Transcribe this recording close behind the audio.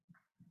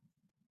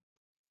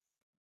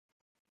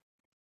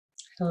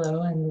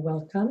Hello and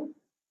welcome.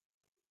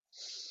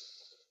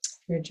 If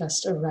you're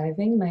just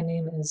arriving, my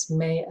name is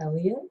May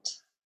Elliott.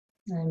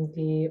 I'm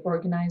the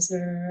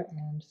organizer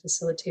and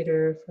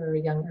facilitator for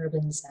Young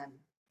Urban Zen.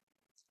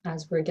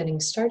 As we're getting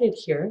started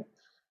here,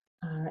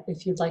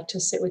 if you'd like to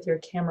sit with your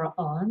camera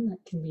on,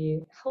 that can be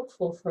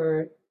helpful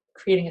for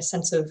creating a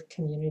sense of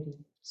community.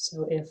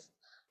 So if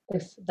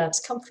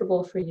that's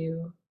comfortable for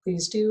you,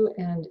 please do.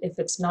 And if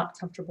it's not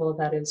comfortable,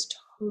 that is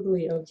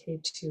totally okay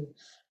too.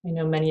 I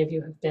know many of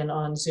you have been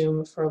on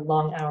Zoom for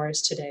long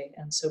hours today,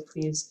 and so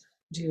please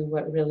do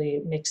what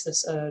really makes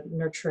this a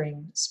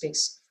nurturing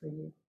space for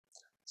you.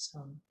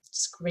 So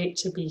it's great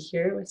to be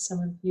here with some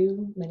of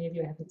you. Many of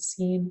you I haven't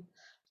seen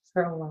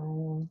for a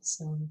while,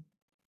 so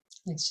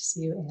nice to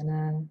see you,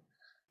 Anna,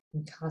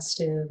 and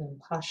Kostiv, and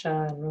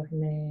Pasha, and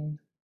Rohine,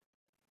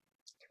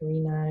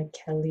 Karina,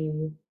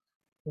 Kelly,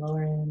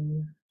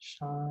 Lauren,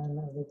 Sean,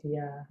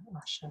 Olivia,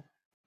 Asha,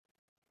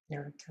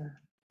 Erica,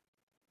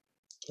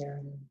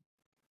 Karen.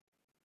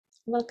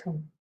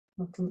 Welcome.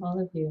 Welcome all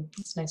of you.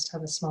 It's nice to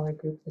have a smaller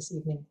group this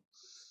evening.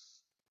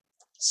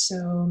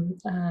 So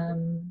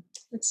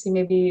let's see,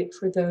 maybe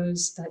for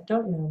those that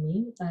don't know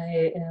me,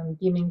 I am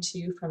beaming to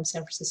you from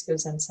San Francisco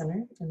Zen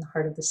Center in the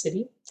heart of the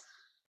city.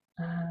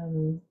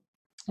 And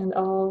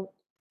I'll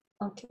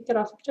kick it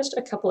off with just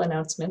a couple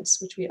announcements,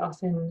 which we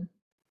often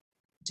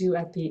do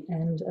at the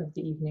end of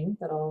the evening,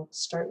 but I'll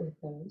start with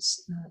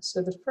those.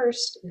 So the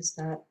first is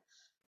that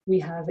we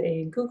have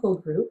a Google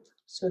group.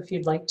 So if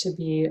you'd like to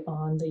be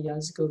on the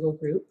Yuz Google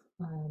group,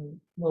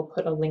 we'll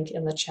put a link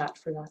in the chat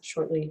for that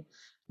shortly.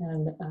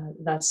 And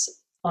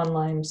that's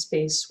online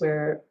space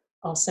where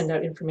I'll send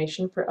out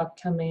information for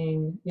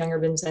upcoming Young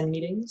Urban Zen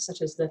meetings,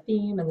 such as the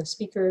theme and the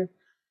speaker,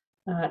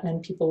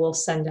 and people will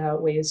send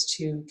out ways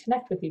to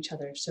connect with each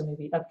other. So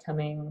maybe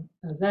upcoming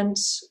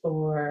events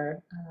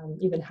or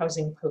even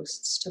housing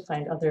posts to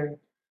find other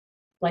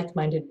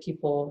like-minded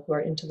people who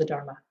are into the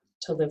Dharma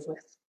to live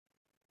with.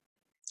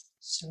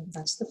 So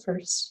that's the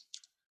first.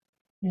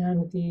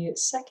 And the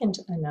second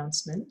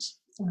announcement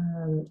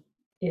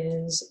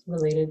is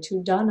related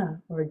to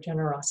dana, or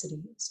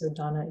generosity. So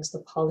dana is the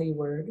Pali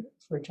word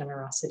for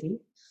generosity.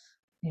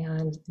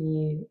 And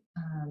the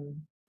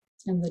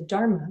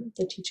Dharma,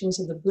 the teachings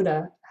of the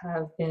Buddha,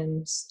 have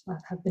been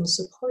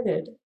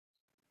supported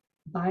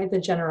by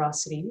the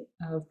generosity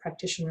of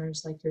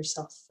practitioners like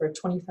yourself for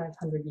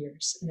 2,500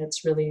 years. And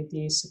it's really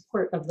the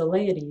support of the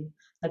laity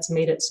that's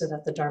made it so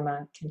that the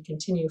Dharma can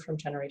continue from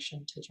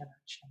generation to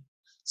generation.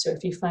 So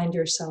if you find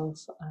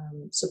yourself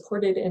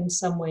supported in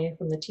some way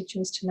from the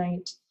teachings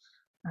tonight,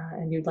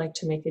 and you'd like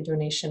to make a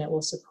donation, it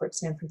will support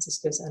San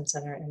Francisco Zen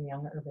Center and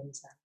Young Urban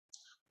Zen.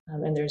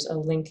 And there's a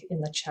link in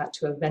the chat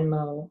to a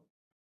Venmo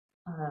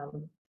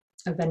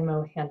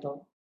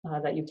handle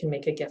that you can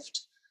make a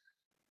gift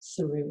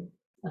through.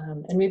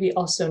 And maybe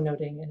also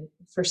noting,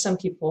 for some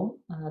people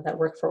that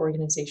work for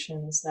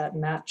organizations that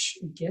match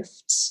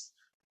gifts,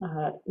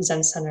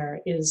 Zen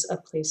Center is a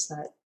place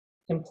that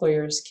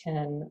employers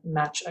can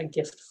match a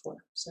gift for.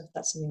 So if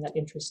that's something that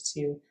interests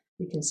you,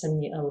 you can send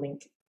me a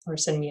link or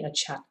send me a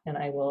chat and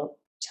I will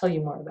tell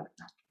you more about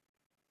that.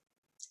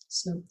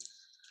 So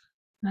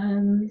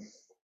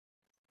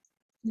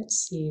let's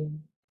see.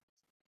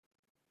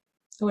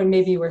 Oh, and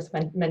maybe worth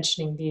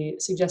mentioning, the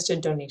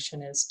suggested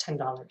donation is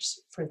 $10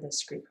 for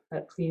this group,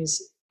 but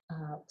please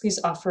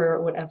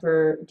offer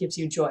whatever gives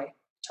you joy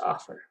to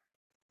offer.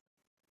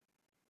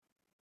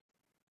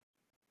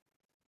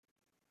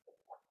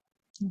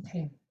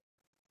 Okay,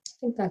 I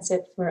think that's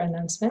it for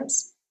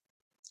announcements.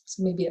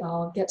 So maybe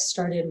I'll get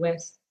started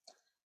with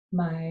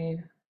my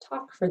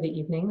talk for the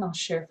evening. I'll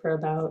share for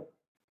about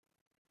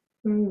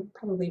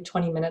probably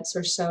 20 minutes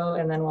or so,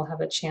 and then we'll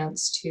have a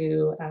chance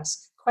to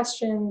ask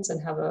questions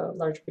and have a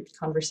large group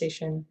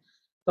conversation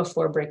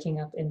before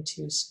breaking up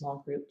into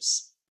small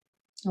groups.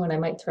 Oh, and I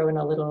might throw in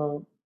a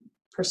little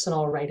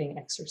personal writing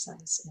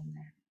exercise in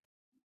there.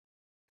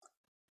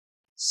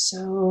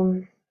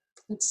 So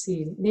let's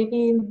see,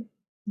 maybe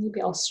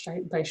I'll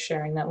start by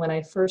sharing that when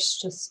I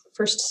first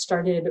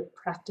started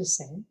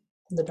practicing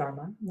the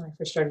Dharma, when I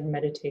first started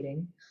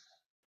meditating,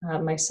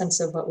 my sense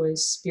of what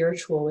was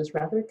spiritual was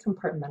rather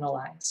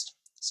compartmentalized.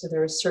 So there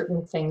were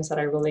certain things that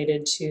I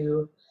related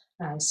to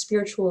as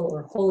spiritual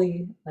or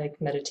holy, like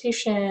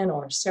meditation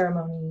or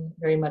ceremony,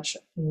 very much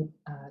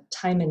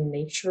time in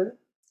nature,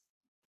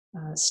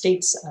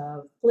 states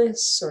of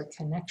bliss or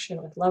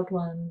connection with loved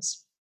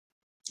ones.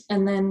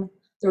 And then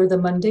there were the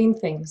mundane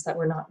things that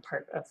were not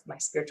part of my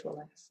spiritual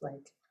life,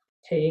 like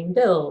paying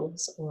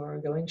bills or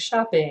going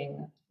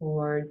shopping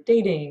or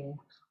dating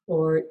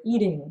or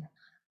eating.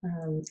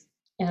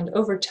 And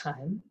over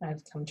time,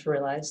 I've come to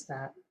realize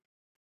that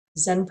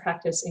Zen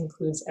practice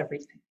includes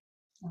everything.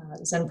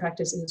 Zen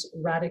practice is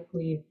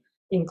radically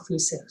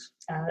inclusive.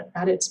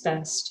 At its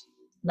best,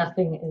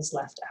 nothing is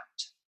left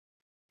out.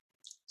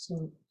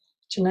 So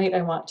tonight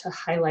I want to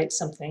highlight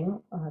something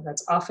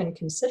that's often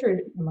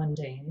considered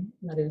mundane,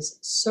 that is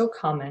so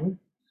common,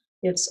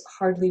 it's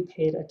hardly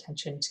paid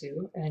attention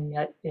to, and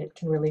yet it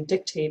can really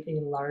dictate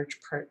a large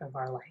part of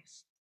our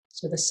life.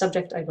 So the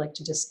subject I'd like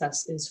to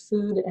discuss is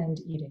food and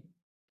eating.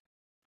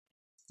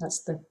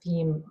 That's the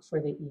theme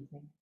for the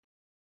evening.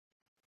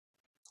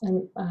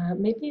 And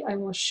maybe I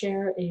will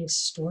share a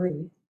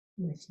story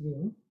with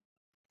you,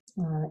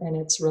 and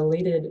it's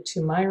related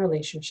to my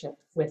relationship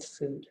with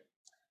food.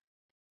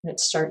 And it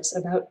starts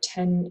about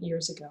 10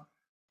 years ago.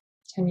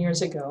 10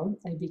 years ago,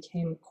 I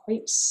became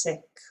quite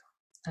sick.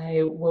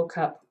 I woke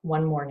up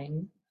one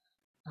morning,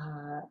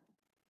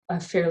 a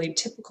fairly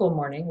typical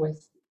morning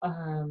with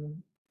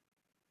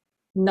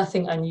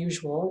nothing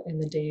unusual in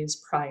the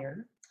days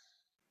prior.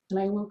 And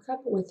I woke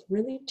up with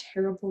really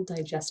terrible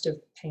digestive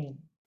pain,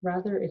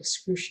 rather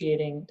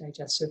excruciating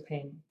digestive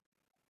pain.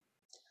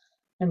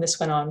 And this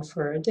went on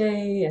for a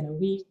day and a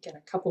week and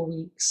a couple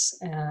weeks.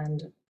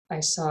 And I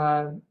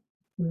saw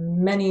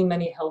many,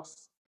 many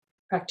health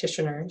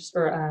practitioners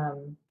or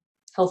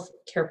health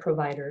care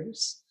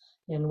providers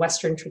in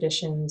Western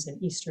traditions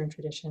and Eastern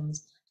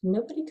traditions.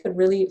 Nobody could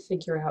really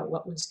figure out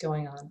what was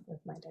going on with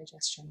my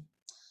digestion.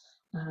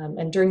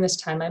 And during this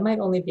time, I might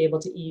only be able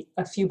to eat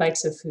a few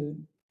bites of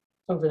food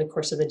over the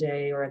course of the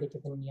day or at a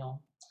given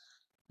meal.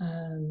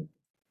 And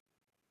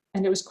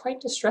it was quite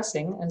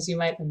distressing, as you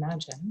might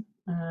imagine.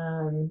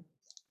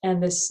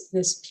 And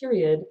this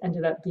period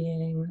ended up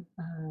being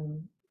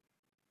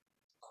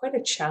quite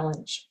a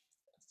challenge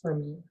for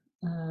me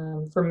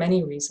for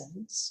many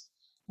reasons.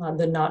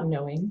 The not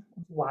knowing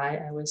why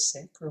I was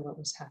sick or what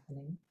was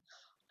happening,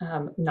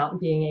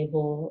 not being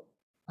able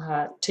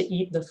to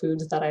eat the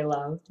foods that I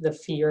loved, the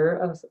fear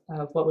of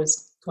what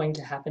was going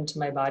to happen to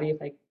my body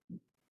if I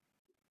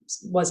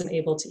wasn't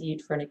able to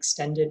eat for an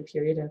extended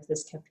period if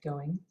this kept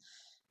going.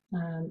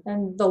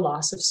 And the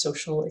loss of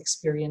social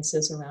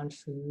experiences around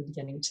food,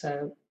 getting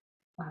to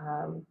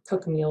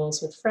cook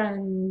meals with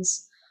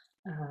friends,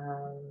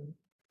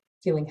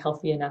 feeling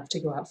healthy enough to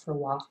go out for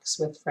walks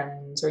with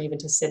friends, or even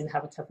to sit and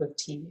have a cup of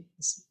tea.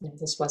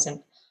 This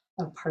wasn't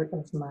a part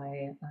of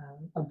my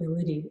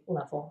ability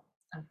level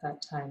at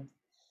that time.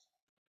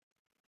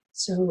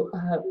 So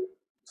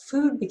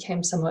food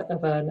became somewhat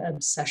of an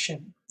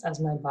obsession as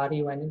my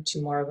body went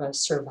into more of a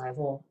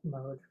survival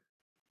mode.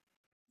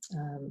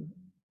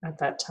 At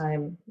that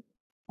time,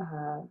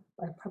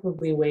 I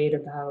probably weighed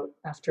about,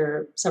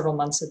 after several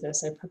months of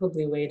this, I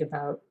probably weighed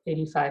about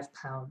 85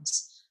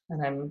 pounds,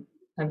 and I'm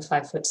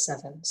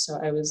 5'7", so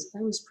I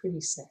was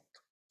pretty sick.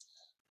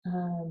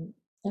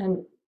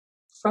 And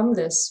from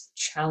this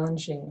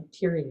challenging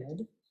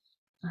period,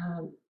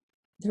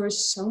 there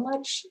was so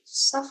much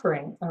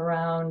suffering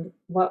around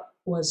what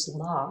was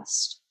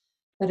lost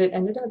that it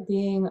ended up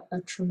being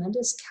a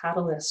tremendous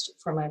catalyst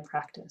for my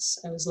practice.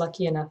 I was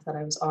lucky enough that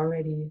I was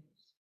already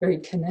very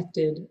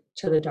connected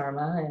to the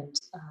Dharma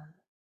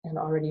and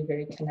already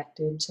very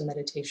connected to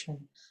meditation.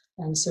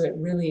 And so it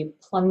really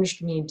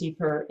plunged me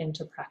deeper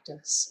into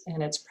practice.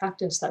 And it's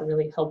practice that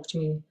really helped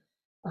me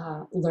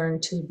learn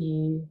to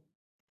be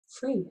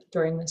free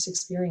during this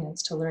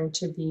experience, to learn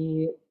to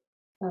be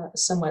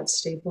somewhat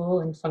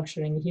stable and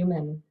functioning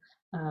human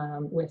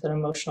with an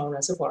emotional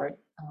reservoir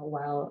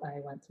while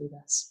I went through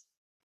this.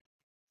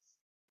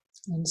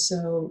 And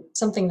so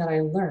something that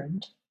I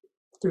learned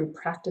through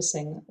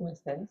practicing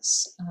with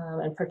this,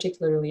 and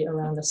particularly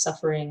around the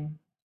suffering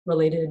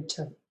related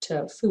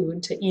to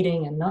food, to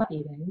eating and not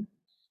eating,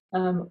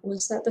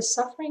 was that the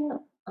suffering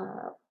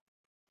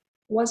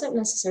wasn't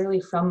necessarily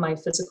from my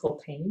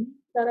physical pain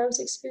that I was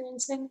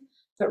experiencing,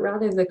 but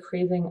rather the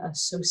craving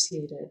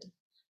associated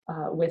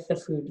with the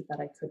food that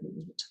I couldn't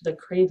eat, the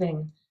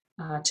craving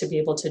to be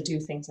able to do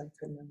things I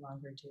could no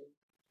longer do.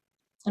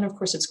 And of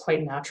course, it's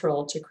quite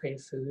natural to crave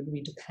food.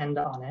 We depend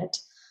on it.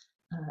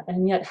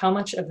 And yet how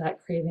much of that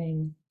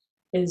craving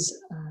is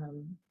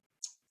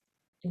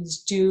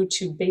due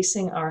to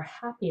basing our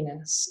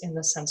happiness in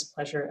the sense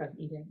pleasure of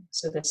eating.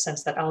 So the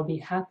sense that I'll be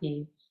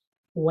happy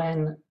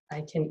when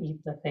I can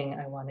eat the thing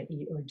I want to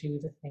eat or do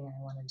the thing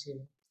I want to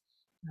do.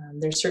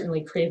 There's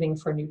certainly craving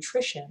for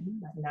nutrition,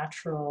 that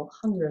natural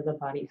hunger the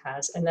body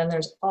has. And then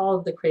there's all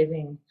of the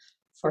craving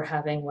for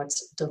having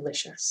what's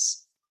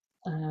delicious.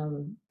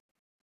 And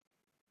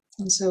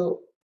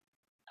so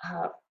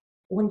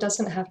one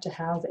doesn't have to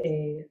have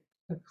a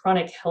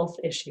chronic health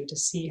issue to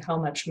see how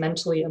much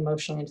mentally,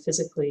 emotionally, and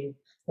physically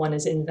one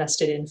is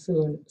invested in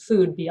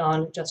food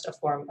beyond just a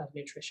form of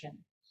nutrition.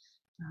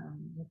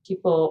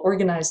 People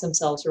organize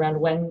themselves around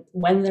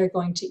when they're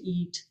going to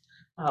eat,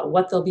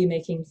 what they'll be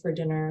making for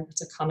dinner.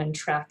 It's a common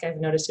track I've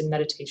noticed in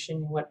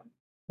meditation, what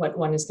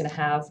one is going to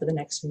have for the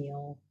next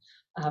meal,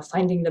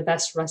 finding the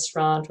best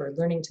restaurant or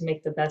learning to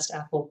make the best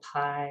apple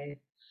pie.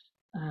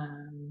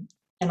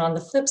 And on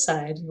the flip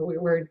side,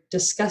 we're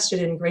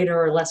disgusted in greater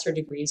or lesser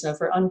degrees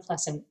over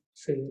unpleasant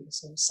food.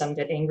 So some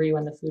get angry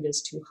when the food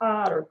is too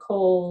hot or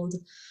cold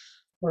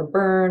or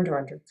burned or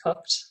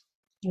undercooked.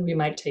 And we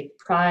might take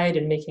pride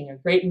in making a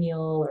great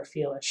meal or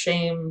feel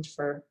ashamed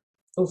for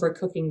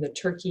overcooking the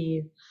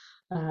turkey.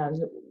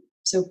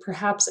 So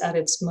perhaps at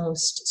its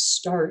most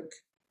stark,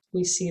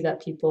 we see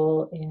that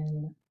people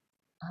in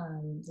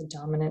the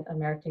dominant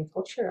American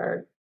culture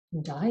are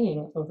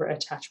dying over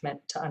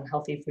attachment to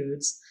unhealthy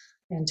foods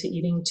and to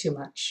eating too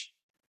much.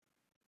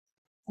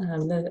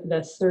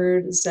 The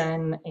third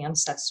Zen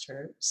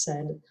ancestor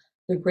said,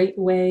 "The great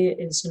way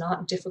is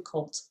not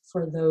difficult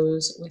for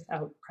those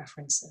without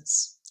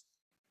preferences."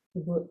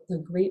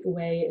 The great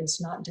way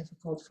is not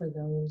difficult for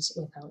those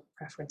without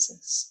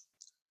preferences.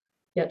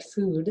 Yet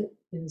food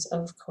is,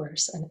 of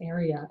course, an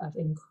area of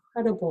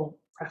incredible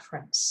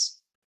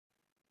preference.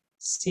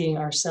 Seeing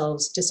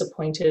ourselves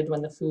disappointed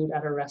when the food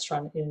at a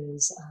restaurant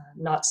is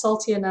not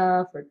salty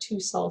enough or too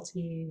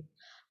salty,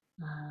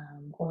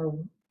 or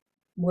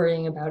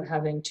worrying about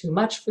having too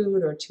much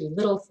food or too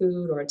little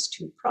food, or it's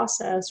too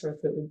processed, or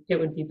if it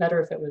would be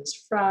better if it was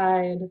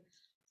fried,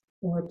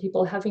 or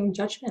people having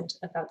judgment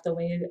about the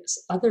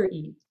ways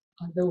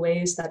the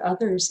ways that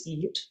others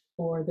eat,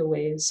 or the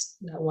ways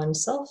that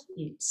oneself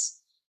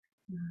eats.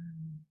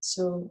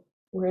 So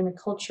we're in a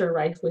culture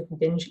rife with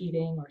binge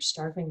eating or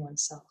starving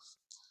oneself.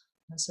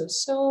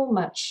 So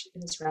much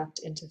is wrapped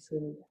into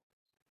food.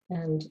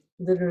 And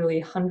literally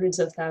hundreds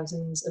of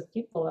thousands of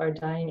people are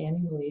dying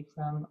annually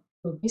from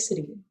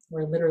obesity.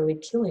 We're literally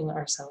killing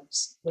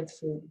ourselves with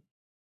food.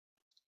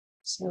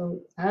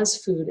 So as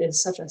food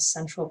is such a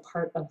central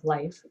part of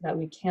life that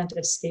we can't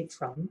escape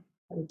from,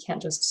 that we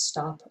can't just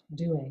stop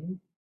doing,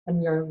 and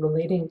we are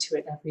relating to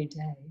it every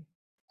day,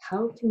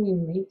 how can we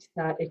make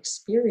that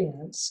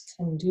experience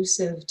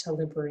conducive to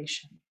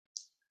liberation?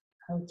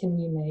 How can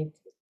we make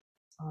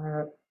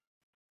our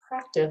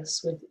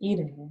practice with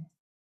eating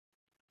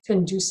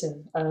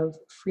conducive of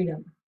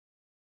freedom?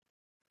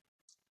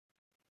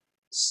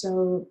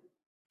 So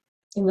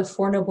in the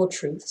Four Noble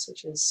Truths,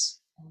 which is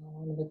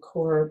one of the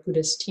core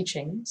Buddhist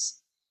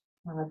teachings,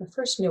 the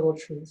first noble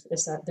truth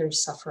is that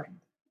there's suffering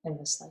in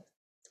this life.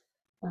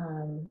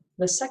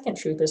 The second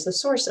truth is the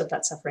source of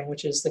that suffering,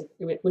 which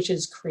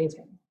is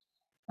craving.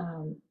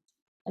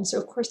 And so,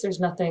 of course, there's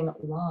nothing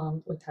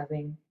wrong with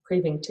having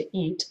craving to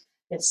eat.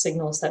 It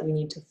signals that we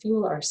need to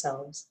fuel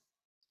ourselves.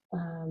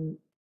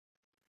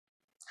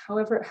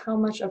 However, how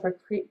much of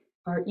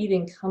our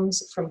eating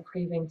comes from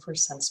craving for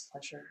sense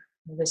pleasure?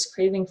 This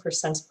craving for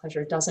sense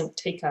pleasure doesn't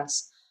take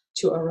us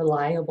to a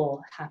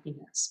reliable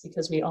happiness,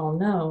 because we all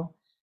know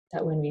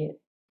that when we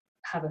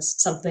have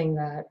something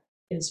that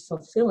is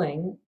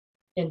fulfilling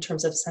in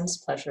terms of sense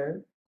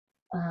pleasure,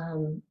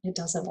 it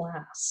doesn't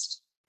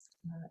last.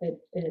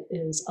 It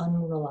is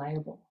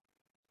unreliable.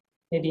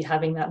 Maybe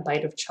having that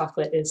bite of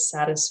chocolate is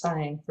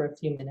satisfying for a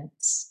few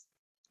minutes,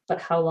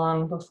 but how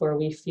long before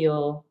we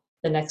feel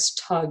the next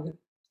tug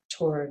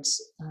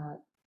towards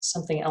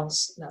something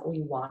else that we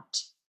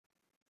want?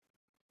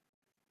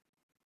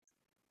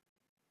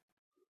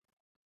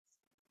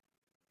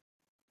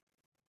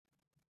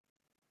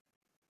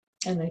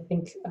 And I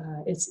think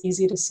it's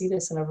easy to see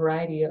this in a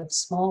variety of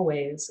small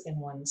ways in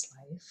one's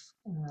life.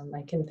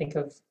 I can think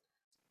of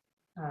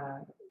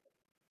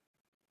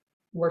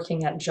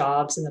working at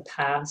jobs in the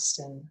past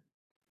and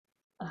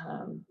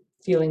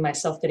feeling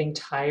myself getting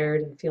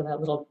tired and feel that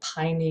little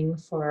pining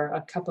for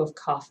a cup of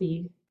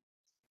coffee,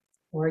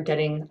 or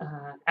getting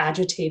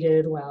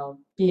agitated while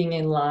being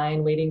in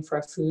line waiting for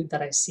a food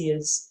that I see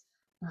is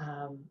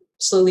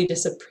slowly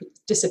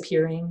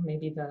disappearing.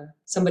 Maybe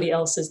somebody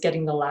else is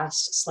getting the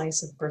last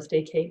slice of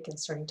birthday cake and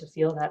starting to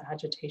feel that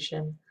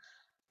agitation.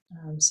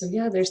 So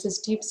yeah, there's this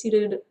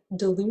deep-seated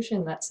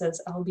delusion that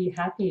says I'll be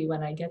happy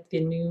when I get the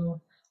new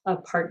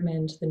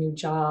apartment, the new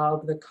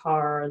job, the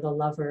car, the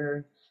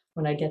lover,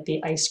 when I get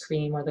the ice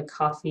cream or the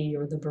coffee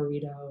or the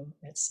burrito,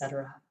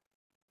 etc.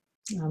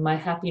 My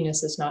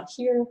happiness is not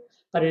here,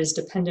 but it is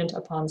dependent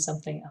upon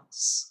something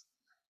else.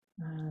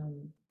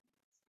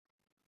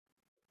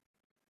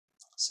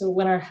 So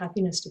when our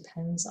happiness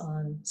depends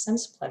on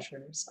sense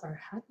pleasures, our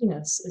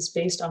happiness is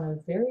based on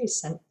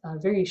a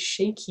very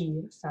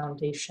shaky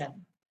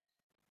foundation.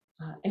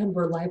 And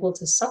we're liable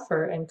to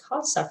suffer and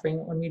cause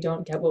suffering when we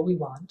don't get what we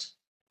want,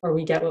 or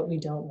we get what we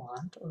don't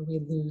want, or we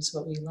lose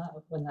what we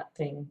love when that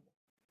thing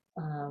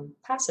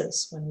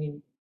passes,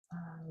 when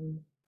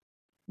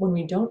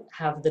we don't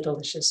have the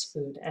delicious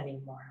food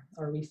anymore,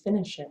 or we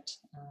finish it.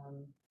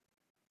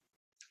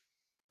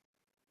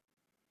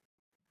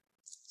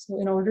 So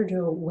in order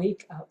to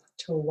wake up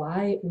to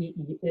why we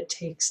eat, it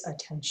takes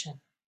attention.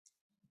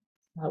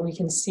 We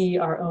can see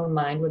our own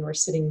mind when we're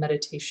sitting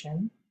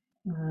meditation,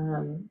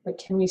 but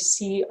can we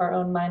see our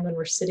own mind when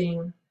we're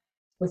sitting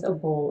with a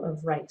bowl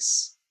of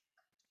rice?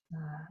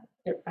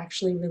 It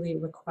actually really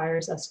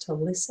requires us to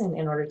listen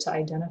in order to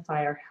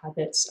identify our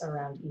habits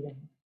around eating.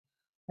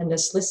 And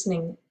this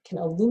listening can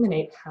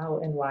illuminate how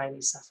and why we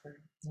suffer.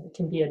 It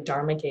can be a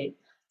Dharma gate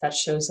that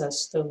shows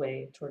us the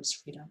way towards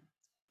freedom.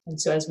 And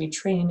so as we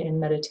train in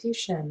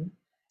meditation,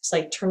 it's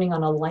like turning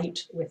on a light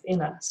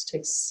within us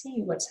to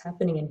see what's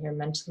happening in here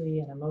mentally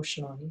and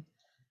emotionally.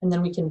 And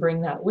then we can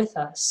bring that with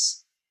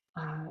us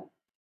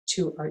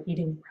to our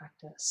eating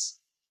practice.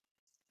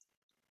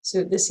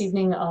 So this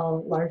evening,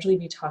 I'll largely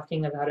be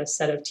talking about a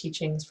set of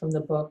teachings from the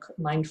book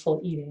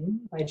Mindful Eating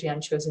by Jan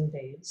Chozen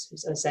Bays,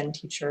 who's a Zen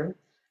teacher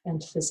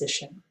and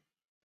physician.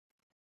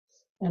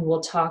 And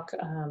we'll talk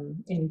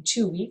in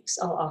 2 weeks.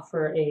 I'll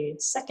offer a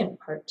second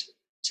part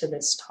to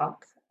this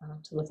talk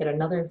to look at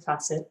another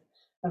facet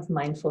of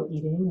mindful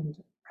eating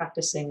and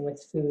practicing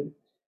with food.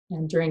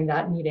 And during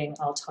that meeting,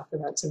 I'll talk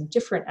about some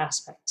different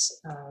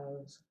aspects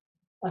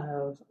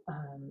of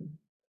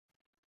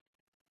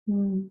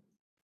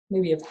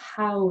maybe of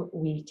how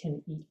we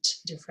can eat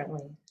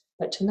differently.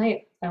 But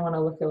tonight, I want to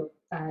look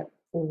at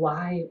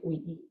why we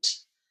eat.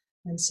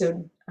 And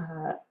so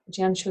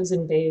Jan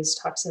Chozen Bays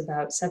talks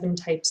about 7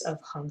 types of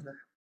hunger.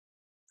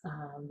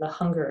 The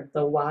hunger,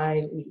 the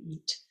why we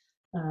eat.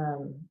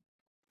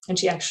 And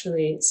she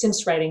actually,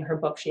 since writing her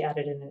book, she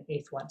added in an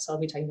 8th one. So I'll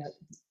be talking about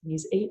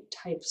these 8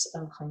 types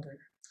of hunger.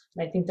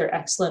 And I think they're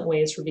excellent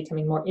ways for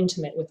becoming more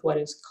intimate with what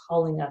is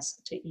calling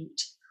us to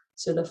eat.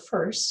 So the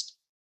first,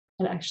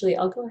 and actually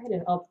I'll go ahead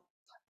and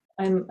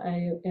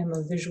I am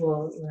a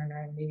visual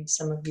learner, and maybe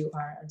some of you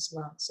are as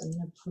well. So I'm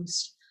going to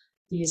post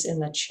these in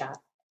the chat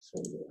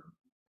for you.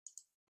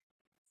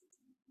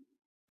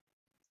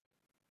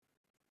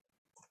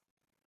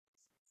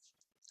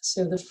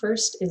 So the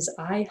first is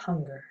eye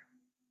hunger,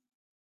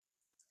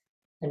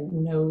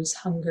 and nose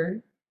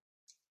hunger,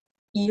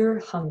 ear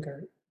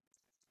hunger,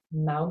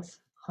 mouth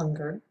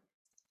hunger,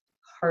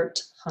 heart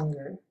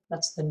hunger,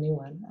 that's the new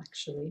one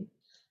actually,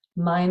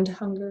 mind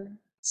hunger,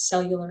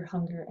 cellular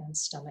hunger, and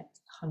stomach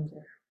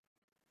hunger.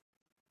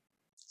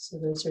 So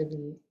those are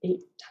the 8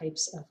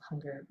 types of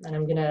hunger. And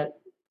I'm gonna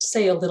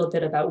say a little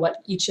bit about what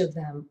each of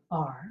them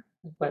are,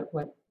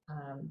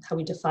 how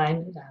we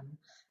define them,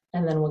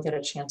 and then we'll get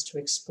a chance to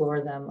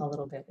explore them a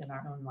little bit in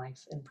our own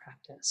life and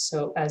practice.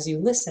 So as you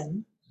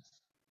listen,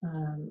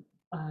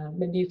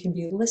 maybe you can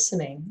be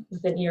listening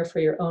with an ear for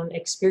your own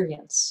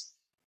experience.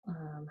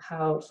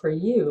 How for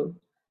you,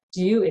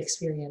 do you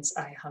experience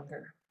eye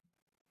hunger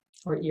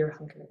or ear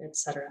hunger,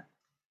 etc.?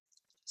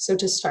 So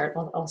to start,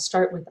 I'll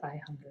start with eye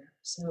hunger.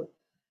 So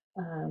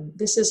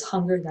this is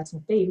hunger that's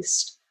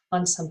based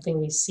on something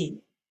we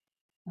see.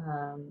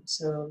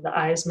 So the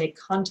eyes make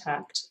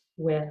contact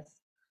with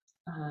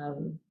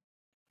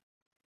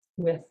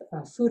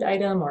a food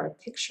item or a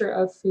picture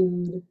of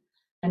food,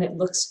 and it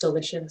looks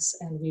delicious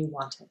and we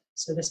want it.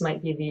 So this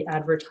might be the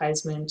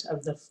advertisement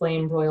of the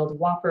flame-broiled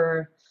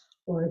Whopper,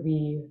 or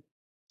the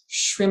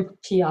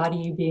shrimp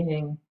piatti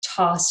being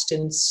tossed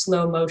in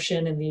slow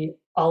motion in the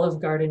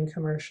Olive Garden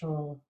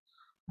commercial,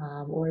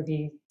 or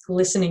the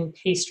glistening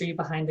pastry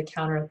behind the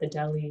counter at the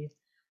deli.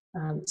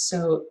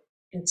 So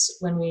it's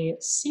when we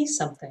see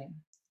something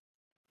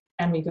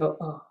and we go,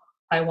 oh,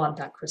 I want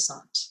that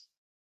croissant.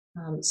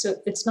 So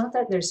it's not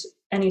that there's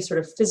any sort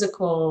of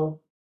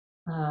physical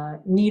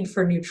need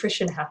for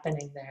nutrition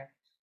happening there,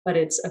 but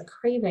it's a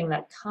craving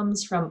that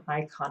comes from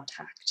eye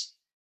contact.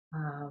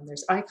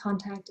 There's eye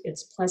contact,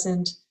 it's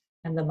pleasant,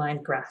 and the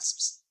mind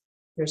grasps.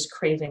 There's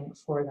craving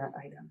for that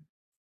item.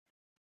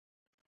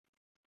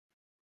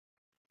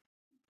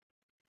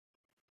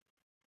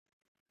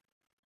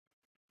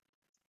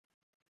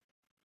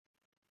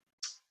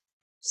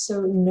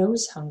 So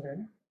nose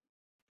hunger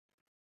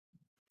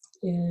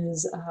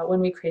is when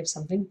we crave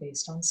something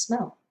based on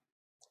smell.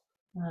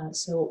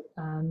 So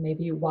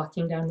maybe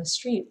walking down the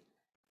street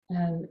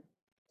and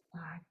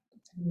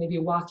maybe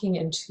walking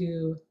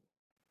into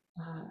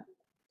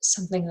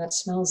something that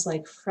smells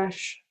like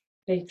fresh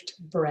baked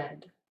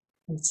bread,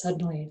 and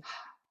suddenly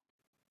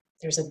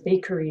there's a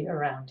bakery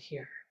around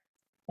here,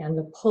 and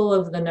the pull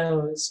of the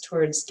nose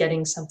towards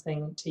getting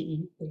something to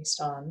eat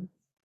based on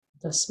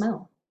the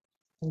smell.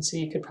 And so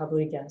you could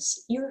probably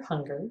guess ear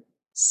hunger.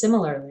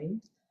 Similarly,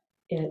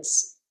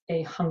 it's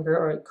a hunger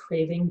or a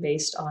craving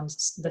based on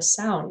the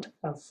sound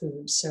of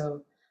food.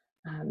 So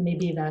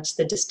maybe that's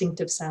the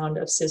distinctive sound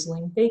of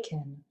sizzling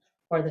bacon,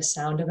 or the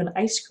sound of an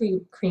ice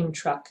cream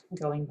truck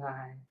going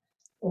by,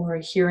 or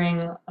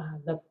hearing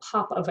the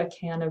pop of a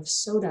can of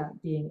soda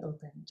being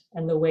opened,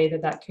 and the way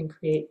that that can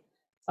create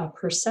a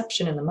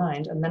perception in the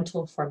mind, a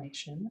mental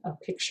formation, a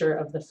picture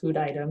of the food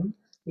item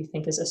we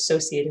think is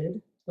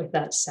associated with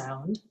that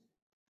sound,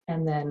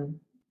 and then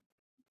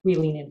we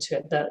lean into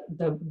it.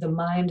 The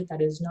mind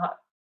that is not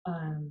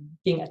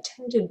being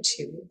attended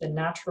to, the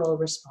natural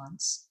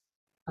response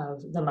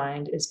of the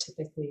mind is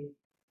typically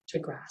to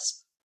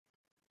grasp,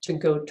 to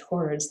go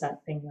towards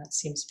that thing that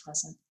seems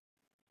pleasant.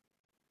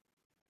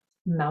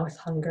 Mouth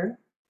hunger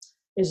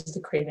is the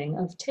craving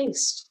of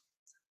taste.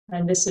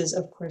 And this is,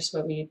 of course,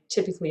 what we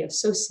typically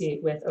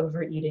associate with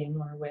overeating,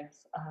 or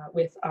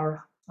with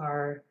our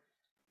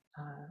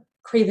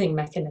craving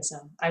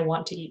mechanism. I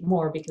want to eat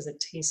more because it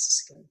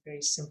tastes good,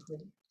 very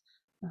simply.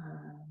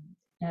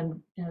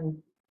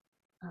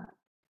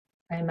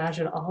 I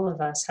imagine all of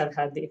us have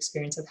had the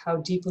experience of how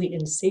deeply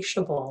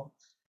insatiable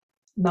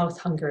mouth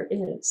hunger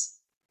is.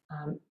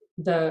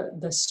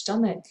 The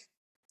stomach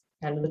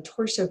and the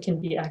torso can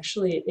be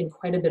actually in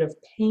quite a bit of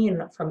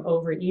pain from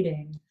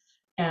overeating,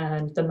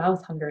 and the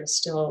mouth hunger is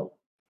still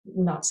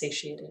not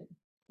satiated.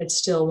 It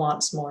still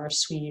wants more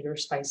sweet or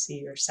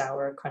spicy or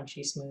sour,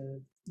 crunchy,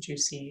 smooth,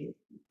 juicy,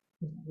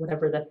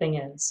 whatever the thing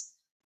is.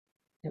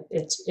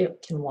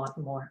 It can want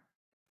more.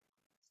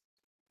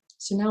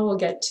 So now we'll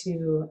get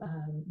to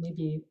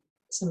maybe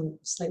some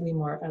slightly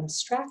more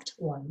abstract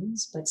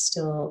ones, but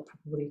still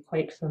probably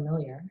quite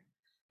familiar.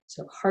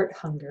 So heart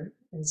hunger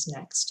is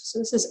next. So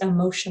this is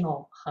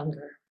emotional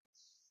hunger.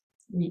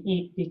 we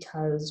eat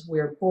because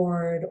we're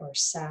bored or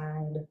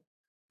sad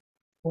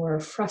or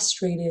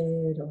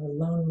frustrated or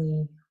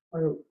lonely,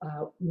 or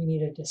we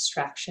need a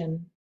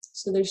distraction.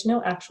 So there's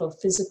no actual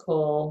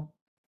physical,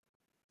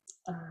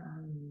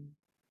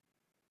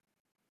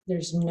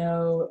 there's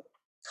no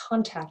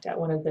contact at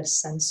one of the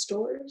sense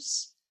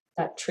doors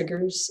that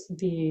triggers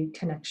the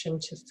connection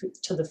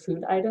to the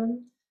food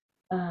item.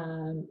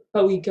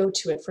 But we go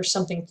to it for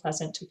something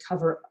pleasant to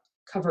cover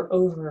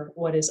over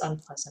what is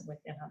unpleasant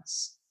within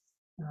us.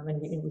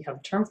 And we have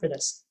a term for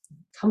this,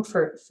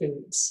 comfort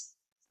foods.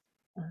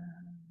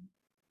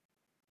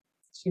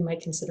 So you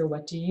might consider,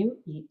 what do you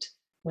eat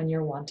when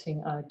you're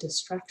wanting a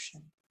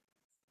distraction?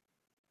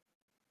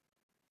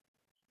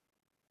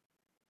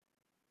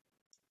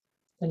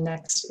 The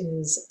next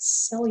is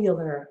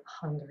cellular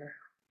hunger.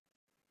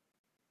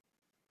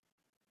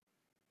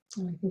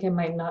 And I think I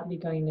might not be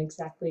going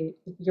exactly,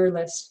 your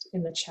list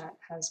in the chat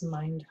has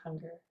mind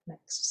hunger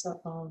next,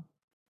 so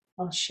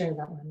I'll share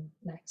that one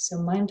next.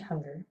 So mind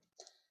hunger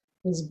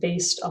is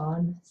based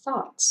on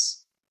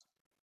thoughts.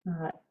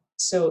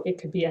 So it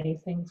could be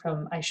anything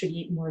from, I should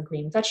eat more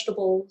green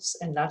vegetables,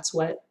 and that's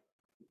what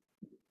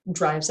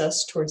drives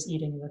us towards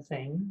eating the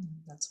thing.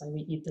 That's why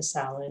we eat the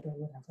salad or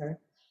whatever.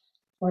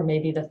 Or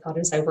maybe the thought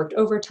is, I worked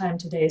overtime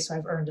today, so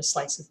I've earned a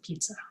slice of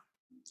pizza.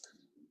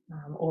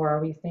 Or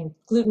we think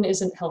gluten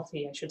isn't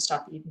healthy, I should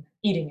stop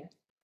eating it.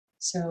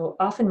 So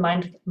often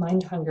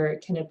mind hunger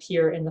can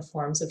appear in the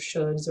forms of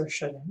shoulds or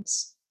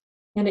shouldn'ts.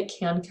 And it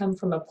can come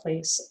from a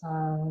place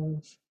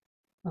of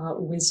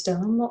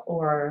wisdom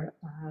or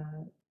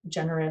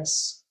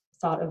generous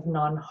thought of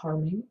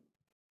non-harming.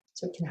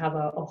 So it can have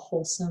a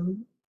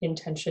wholesome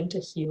intention to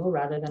heal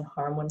rather than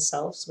harm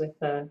oneself with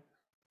the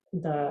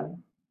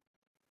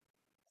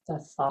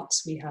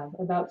thoughts we have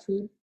about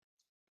food.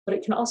 But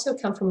it can also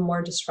come from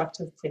more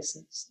destructive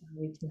places.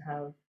 We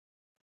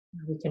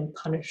can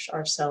punish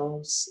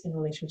ourselves in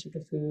relationship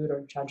to food,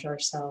 or judge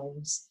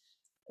ourselves,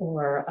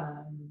 or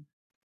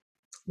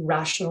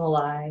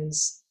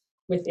rationalize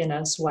within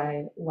us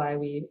why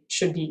we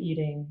should be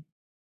eating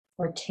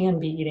or can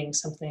be eating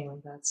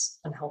something that's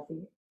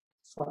unhealthy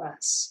for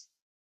us.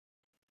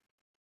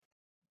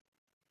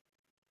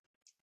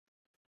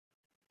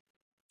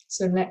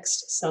 So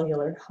next,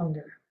 cellular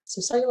hunger.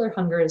 So cellular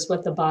hunger is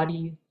what the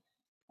body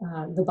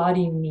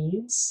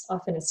needs.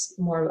 Often it's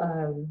more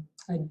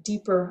a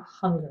deeper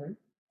hunger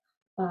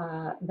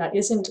that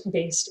isn't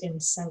based in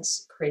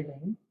sense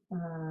craving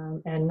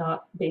and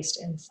not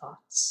based in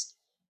thoughts.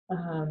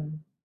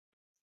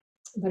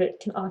 But it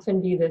can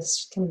often be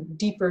this kind of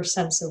deeper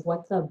sense of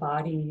what the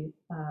body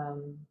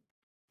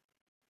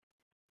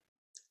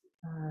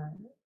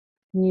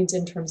needs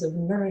in terms of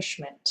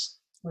nourishment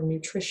or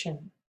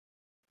nutrition.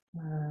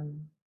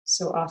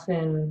 So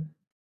often,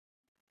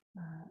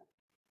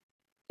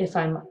 if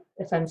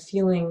I'm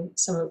feeling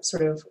some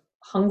sort of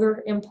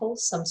hunger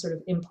impulse, some sort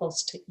of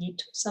impulse to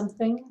eat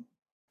something,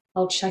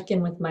 I'll check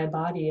in with my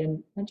body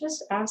and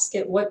just ask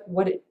it what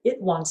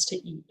it wants to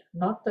eat,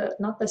 not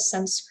the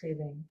sense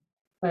craving.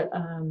 But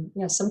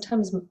yeah,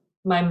 sometimes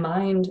my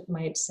mind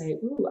might say,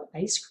 ooh,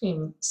 ice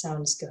cream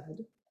sounds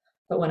good.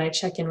 But when I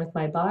check in with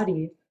my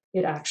body,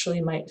 it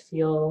actually might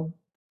feel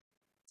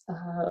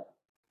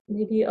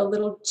maybe a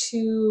little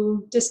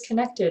too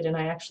disconnected, and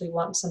I actually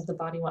the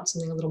body wants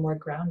something a little more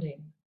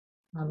grounding,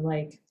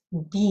 like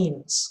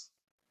beans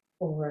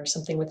or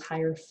something with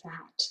higher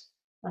fat.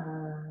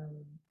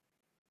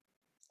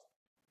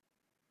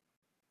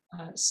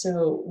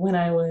 So when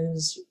I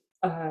was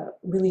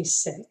really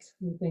sick,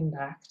 moving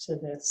back to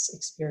this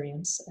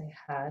experience I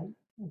had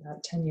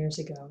about 10 years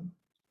ago,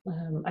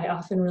 I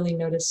often really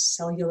noticed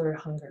cellular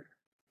hunger,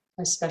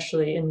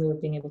 especially in lieu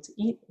of being able to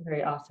eat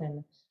very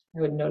often. I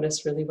would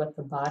notice really what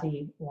the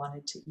body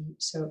wanted to eat.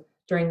 So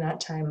during that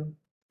time,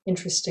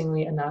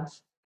 interestingly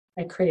enough,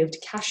 I craved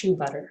cashew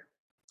butter.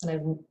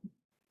 And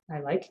I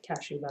like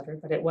cashew butter,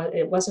 but it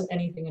wasn't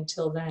anything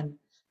until then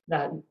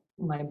that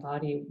my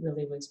body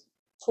really was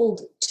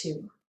pulled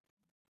to.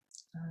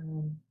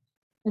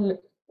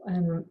 And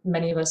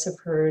many of us have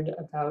heard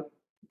about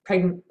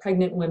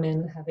pregnant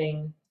women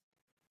having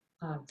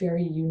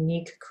very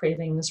unique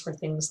cravings for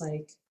things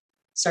like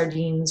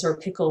sardines or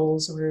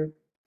pickles or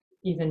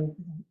even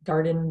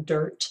garden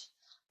dirt.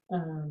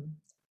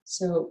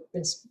 So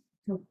this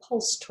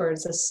pulse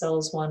towards the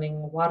cells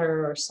wanting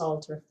water or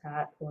salt or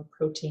fat or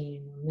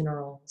protein or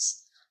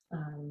minerals.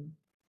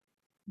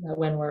 That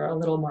when we're a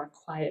little more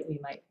quiet, we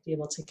might be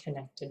able to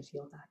connect and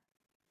feel that.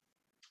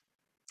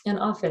 And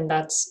often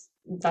that's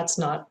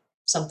not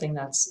something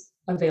that's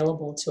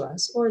available to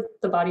us, or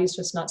the body is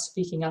just not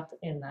speaking up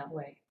in that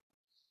way.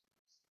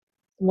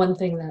 One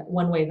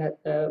way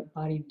that the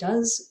body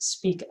does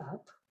speak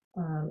up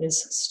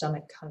is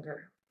stomach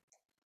hunger.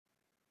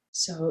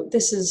 So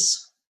this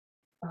is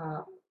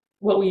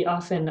what we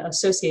often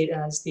associate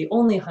as the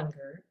only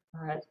hunger,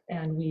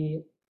 and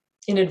we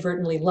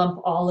inadvertently lump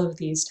all of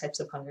these types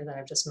of hunger that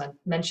I've just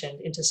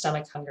mentioned into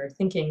stomach hunger,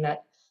 thinking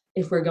that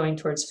if we're going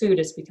towards food,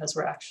 it's because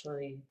we're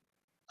actually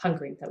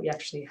hungry, that we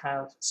actually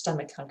have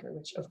stomach hunger,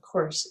 which of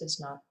course is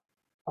not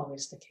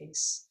always the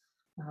case.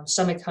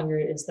 Stomach hunger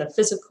is the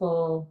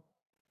physical,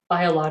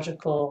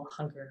 biological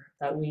hunger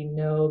that we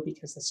know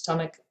because the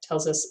stomach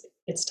tells us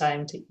it's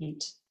time to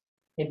eat.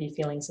 Maybe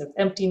feelings of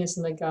emptiness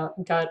in the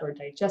gut or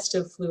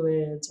digestive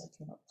fluids, or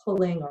kind of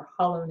pulling or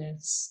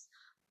hollowness.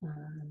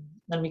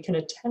 Then we can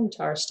attend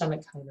to our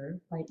stomach hunger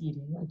by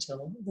eating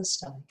until the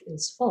stomach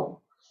is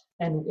full.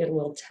 And it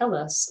will tell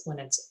us when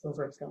it's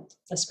overfilled,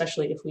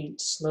 especially if we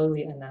eat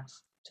slowly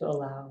enough to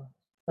allow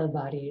the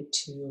body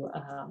to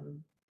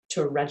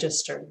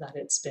register that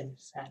it's been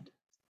fed.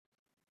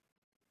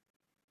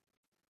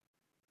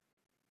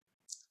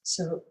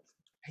 So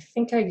I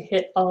think I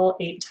hit all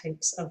 8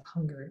 types of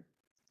hunger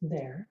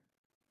there.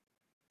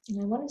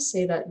 And I want to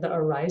say that the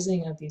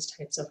arising of these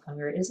types of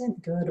hunger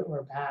isn't good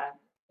or bad.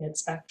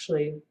 It's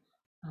actually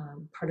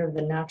part of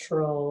the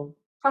natural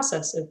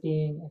process of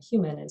being a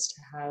human, is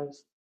to have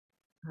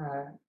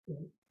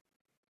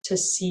to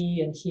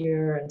see and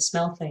hear and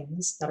smell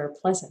things that are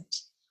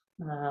pleasant,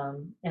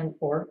 and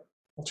or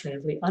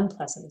alternatively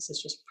unpleasant. This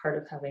is just part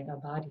of having a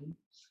body.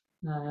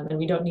 And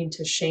we don't need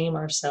to shame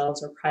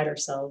ourselves or pride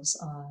ourselves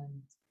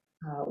on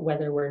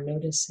whether we're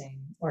noticing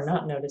or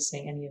not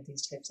noticing any of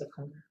these types of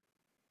hunger.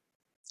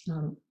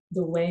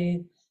 The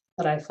way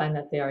that I find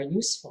that they are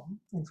useful,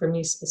 and for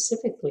me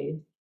specifically,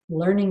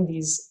 learning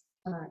these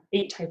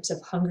 8 types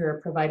of hunger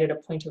provided a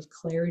point of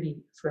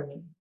clarity for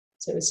me.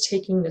 So it was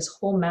taking this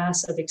whole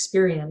mass of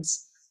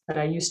experience that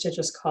I used to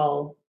just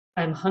call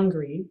I'm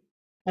hungry,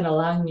 and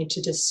allowing me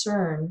to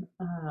discern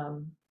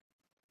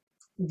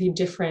the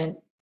different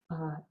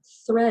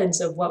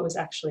threads of what was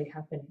actually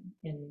happening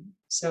in me.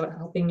 So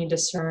helping me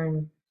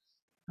discern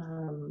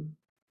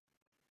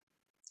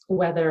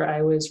whether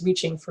I was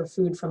reaching for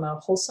food from a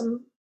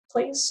wholesome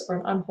place or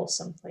an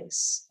unwholesome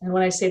place. And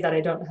when I say that,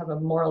 I don't have a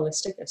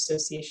moralistic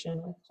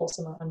association with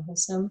wholesome or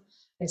unwholesome.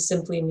 I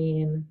simply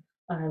mean,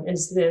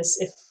 is this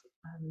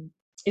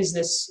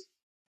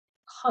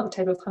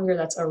type of hunger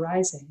that's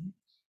arising,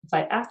 if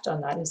I act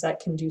on that, is that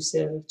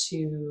conducive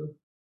to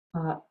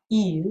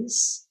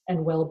ease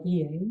and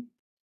well-being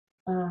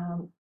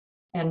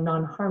and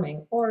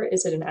non-harming, or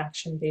is it an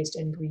action based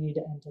in greed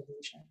and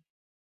delusion?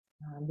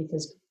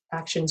 Because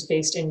actions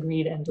based in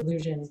greed and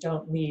delusion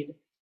don't lead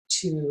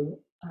to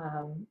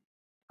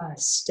a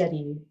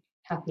steady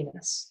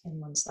happiness in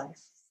one's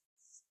life.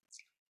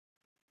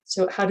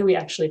 So how do we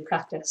actually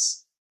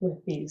practice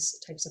with these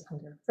types of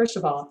hunger? First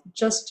of all,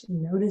 just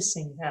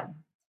noticing them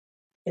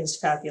is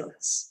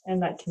fabulous.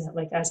 And that can,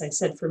 like, as I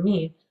said, for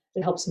me,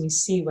 it helps me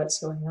see what's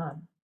going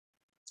on.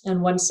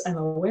 And once I'm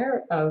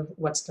aware of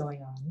what's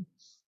going on,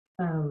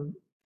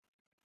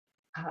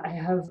 I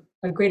have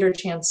a greater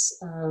chance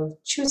of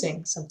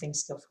choosing something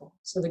skillful.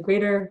 So the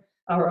greater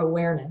our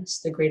awareness,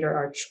 the greater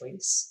our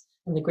choice,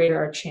 and the greater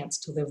our chance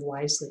to live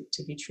wisely,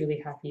 to be truly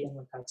happy and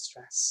without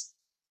stress.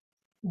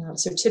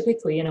 So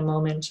typically in a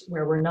moment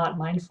where we're not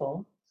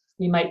mindful,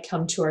 we might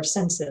come to our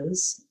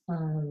senses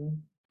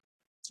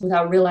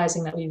without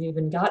realizing that we've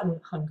even gotten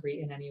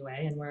hungry in any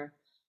way, and we're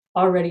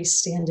already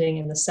standing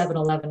in the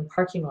 7-Eleven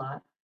parking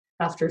lot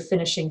after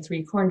finishing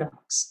 3 corn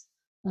dogs.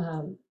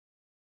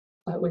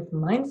 But with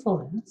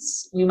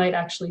mindfulness, we might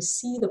actually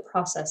see the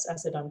process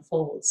as it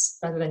unfolds,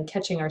 rather than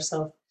catching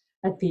ourselves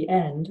at the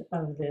end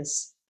of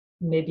this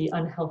maybe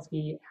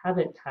unhealthy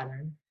habit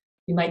pattern.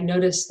 We might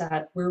notice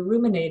that we're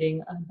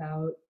ruminating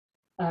about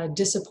a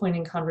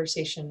disappointing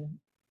conversation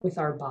with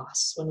our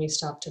boss when we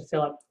stop to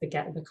fill up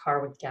the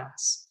car with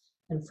gas.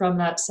 And from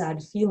that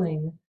sad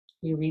feeling,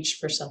 we reach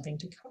for something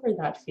to cover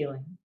that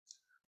feeling.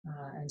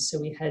 And so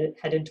we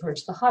headed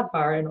towards the hot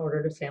bar and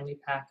ordered a family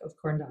pack of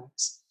corn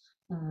dogs.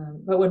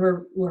 But when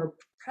we're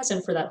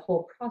present for that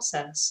whole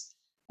process,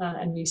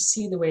 and we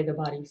see the way the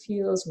body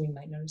feels, we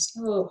might notice,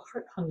 oh,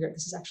 heart hunger,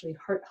 this is actually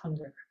heart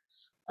hunger.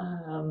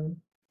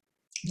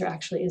 There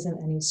actually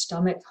isn't any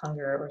stomach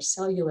hunger or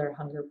cellular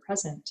hunger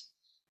present.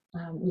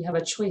 We have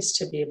a choice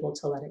to be able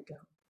to let it go.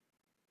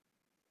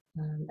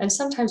 And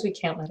sometimes we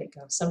can't let it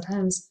go.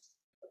 Sometimes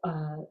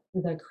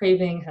the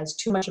craving has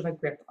too much of a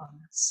grip on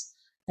us.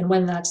 And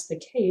when that's the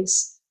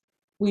case,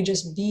 we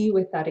just be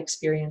with that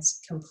experience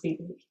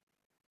completely.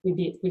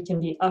 We can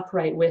be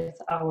upright with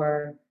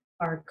our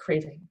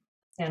craving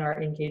and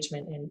our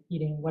engagement in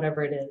eating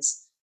whatever it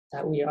is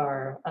that we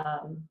are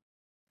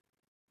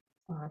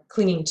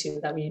clinging to,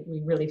 that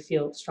we really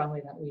feel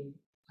strongly that we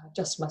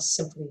just must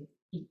simply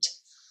eat.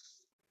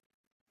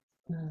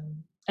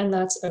 And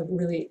that's a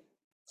really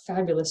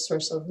fabulous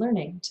source of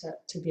learning,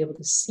 to be able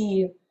to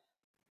see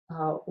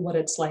what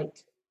it's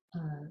like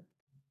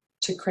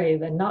to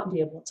crave and not be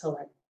able to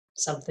let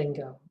something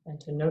go, and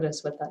to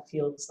notice what that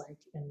feels like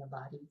in the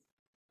body.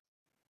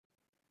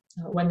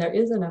 When there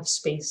is enough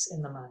space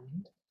in the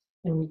mind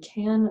and we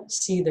can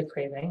see the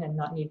craving and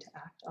not need to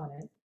act on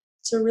it,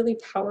 it's a really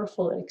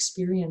powerful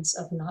experience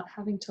of not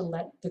having to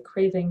let the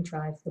craving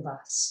drive the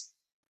bus.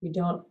 We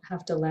don't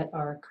have to let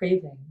our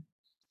craving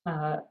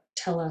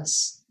tell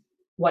us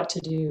what to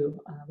do.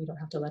 We don't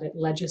have to let it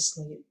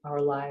legislate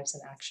our lives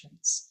and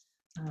actions.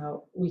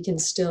 We can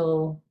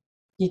still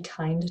be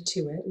kind to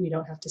it. We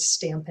don't have to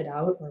stamp it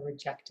out or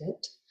reject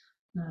it.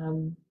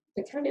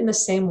 but kind of in the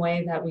same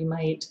way that we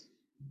might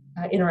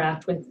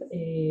interact with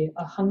a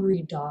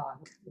hungry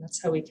dog.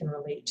 That's how we can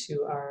relate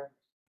to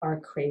our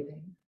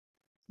craving.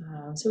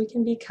 So we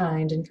can be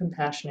kind and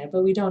compassionate,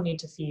 but we don't need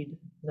to feed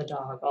the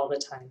dog all the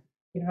time.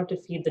 We don't have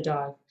to feed the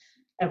dog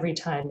every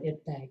time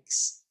it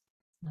begs.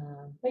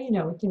 But you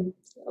know, we can,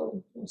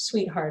 oh,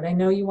 sweetheart, I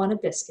know you want a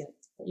biscuit,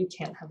 but you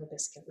can't have a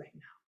biscuit right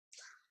now.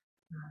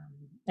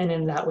 And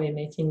in that way,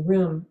 making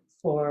room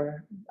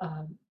for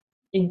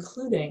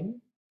including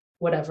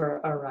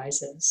whatever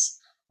arises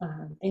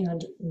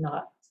and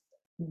not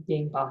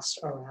being bossed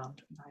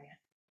around by it.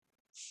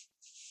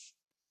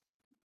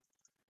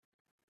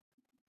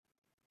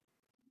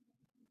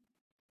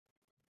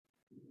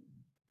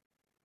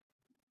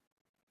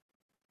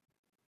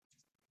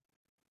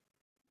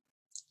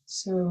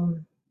 So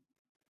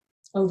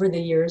over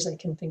the years, I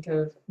can think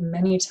of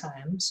many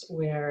times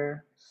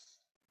where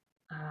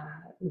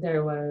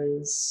there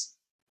was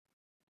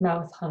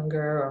mouth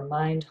hunger or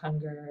mind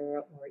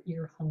hunger or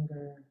ear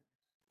hunger,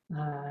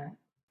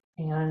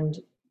 and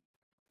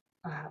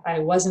I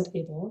wasn't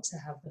able to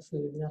have the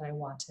food that I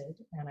wanted,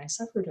 and I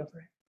suffered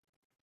over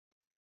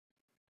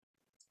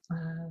it.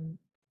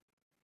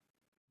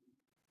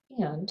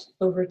 And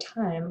over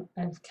time,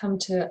 I've come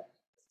to,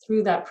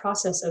 through that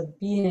process of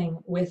being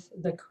with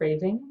the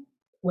craving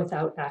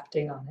without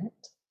acting on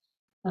it,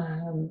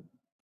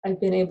 I've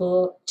been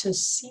able to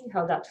see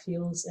how that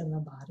feels in the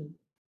body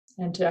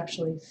and to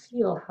actually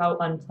feel how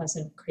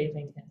unpleasant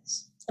craving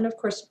is. And of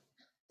course,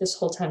 this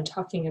whole time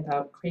talking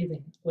about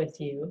craving with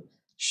you,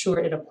 sure,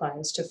 it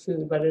applies to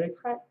food, but it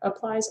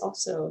applies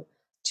also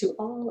to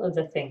all of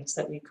the things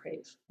that we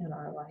crave in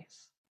our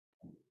life.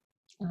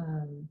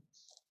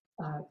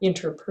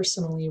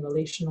 Interpersonally,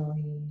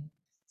 relationally,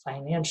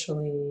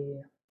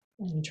 financially,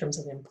 in terms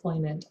of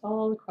employment,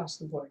 all across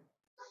the board.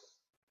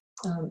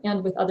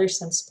 And with other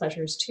sense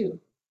pleasures too,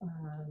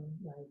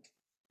 like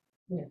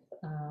with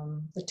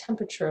the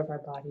temperature of our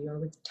body, or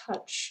with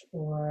touch,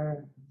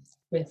 or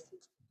with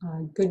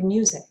good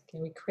music.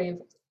 And we crave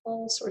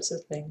all sorts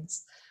of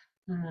things.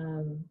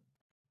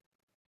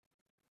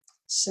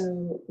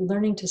 So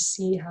learning to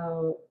see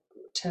how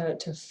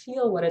to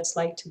feel what it's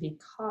like to be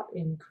caught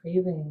in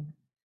craving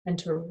and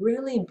to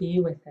really be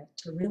with it,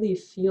 to really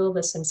feel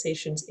the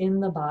sensations in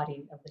the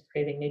body of the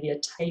craving, maybe a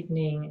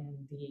tightening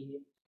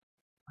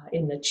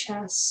in the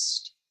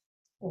chest,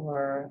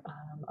 or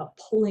a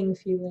pulling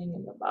feeling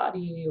in the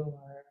body,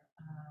 or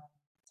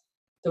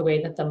the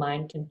way that the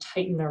mind can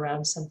tighten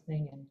around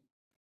something and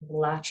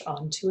latch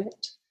onto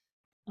it.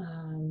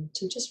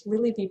 To just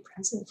really be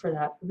present for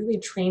that really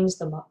trains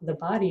the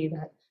body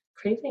that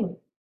craving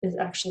is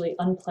actually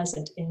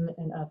unpleasant in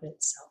and of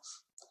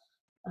itself.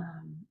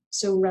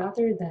 So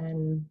rather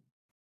than,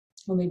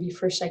 well, maybe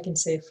first I can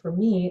say for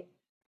me,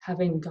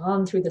 having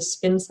gone through the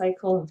spin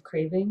cycle of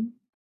craving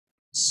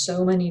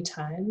so many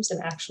times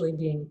and actually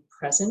being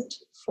present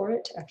for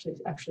it,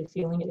 actually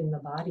feeling it in the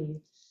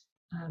body,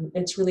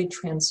 it's really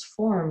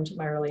transformed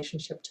my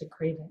relationship to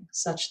craving,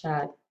 such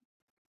that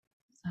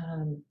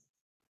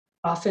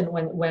often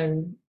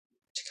when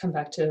to come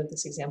back to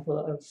this example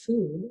of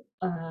food,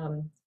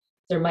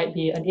 there might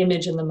be an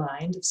image in the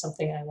mind of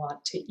something I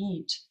want to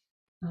eat,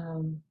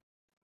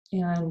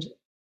 and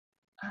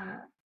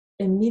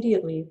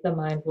immediately the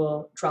mind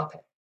will drop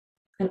it.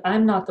 And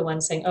I'm not the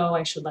one saying, oh,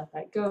 I should let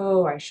that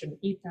go, or I shouldn't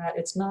eat that.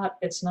 It's not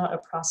a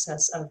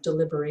process of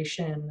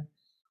deliberation,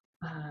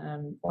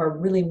 or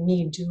really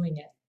me doing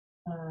it.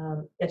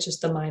 It's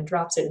just the mind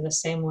drops it, in the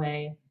same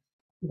way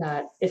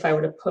that if I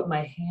were to put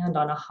my hand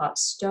on a hot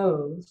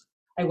stove,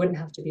 I wouldn't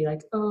have to be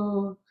like,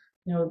 oh,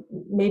 you know,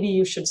 maybe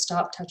you should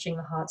stop touching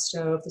the hot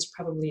stove. This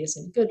probably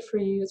isn't good for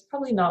you. It's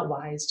probably not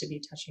wise to be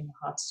touching the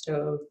hot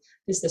stove.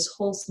 Is this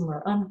wholesome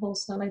or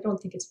unwholesome? I don't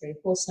think it's very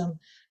wholesome.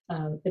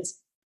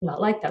 It's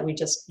not like that. We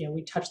just, you know,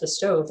 we touch the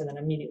stove and then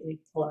immediately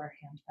pull our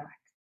hand back.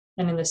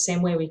 And in the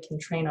same way, we can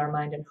train our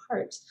mind and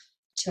heart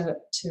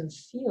to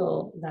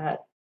feel that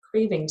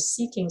craving,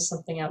 seeking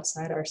something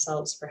outside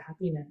ourselves for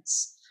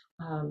happiness,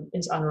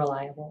 is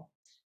unreliable.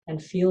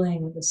 And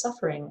feeling the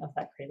suffering of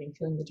that craving,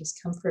 feeling the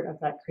discomfort of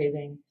that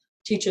craving,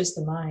 teaches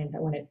the mind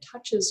that when it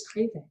touches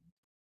craving,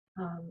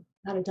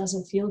 that it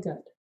doesn't feel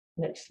good.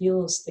 And it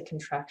feels the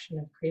contraction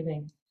of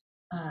craving,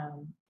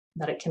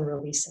 that it can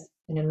release it.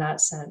 And in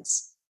that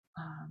sense,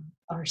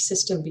 our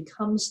system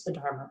becomes the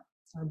Dharma.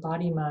 Our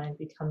body-mind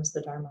becomes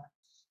the Dharma,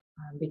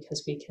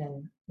 because we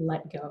can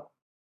let go.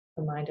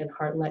 The mind and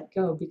heart let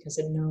go because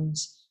it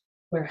knows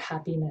where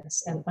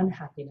happiness and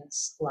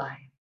unhappiness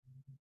lie.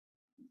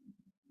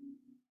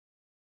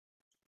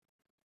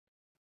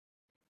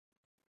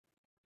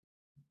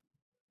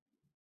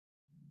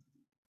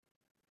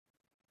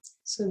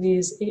 So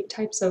these 8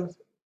 types of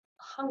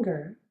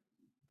hunger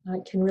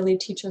can really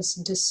teach us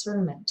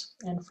discernment.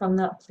 And from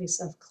that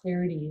place of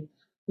clarity,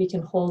 we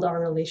can hold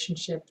our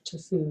relationship to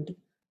food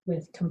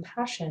with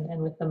compassion and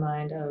with the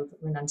mind of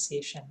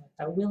renunciation, with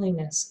that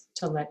willingness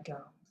to let go,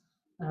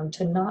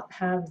 to not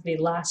have the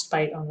last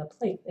bite on the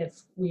plate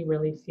if we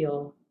really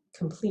feel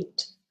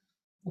complete,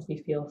 if we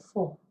feel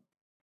full.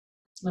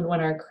 And when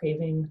our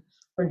craving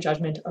or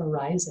judgment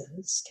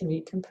arises, can be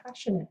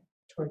compassionate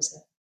towards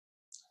it.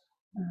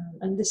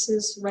 And this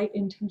is right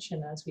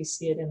intention as we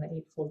see it in the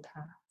Eightfold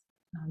Path,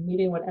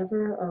 meeting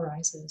whatever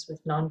arises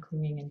with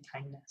non-clinging and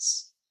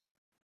kindness.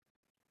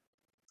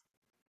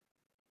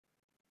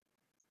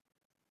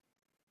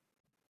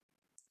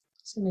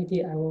 So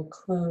maybe I will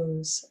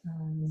close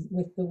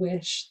with the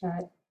wish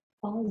that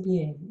all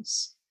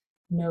beings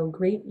know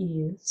great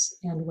ease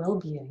and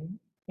well-being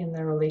in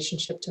their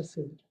relationship to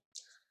food.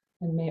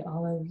 And may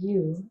all of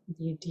you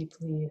be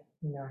deeply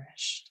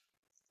nourished.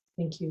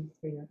 Thank you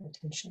for your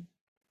attention.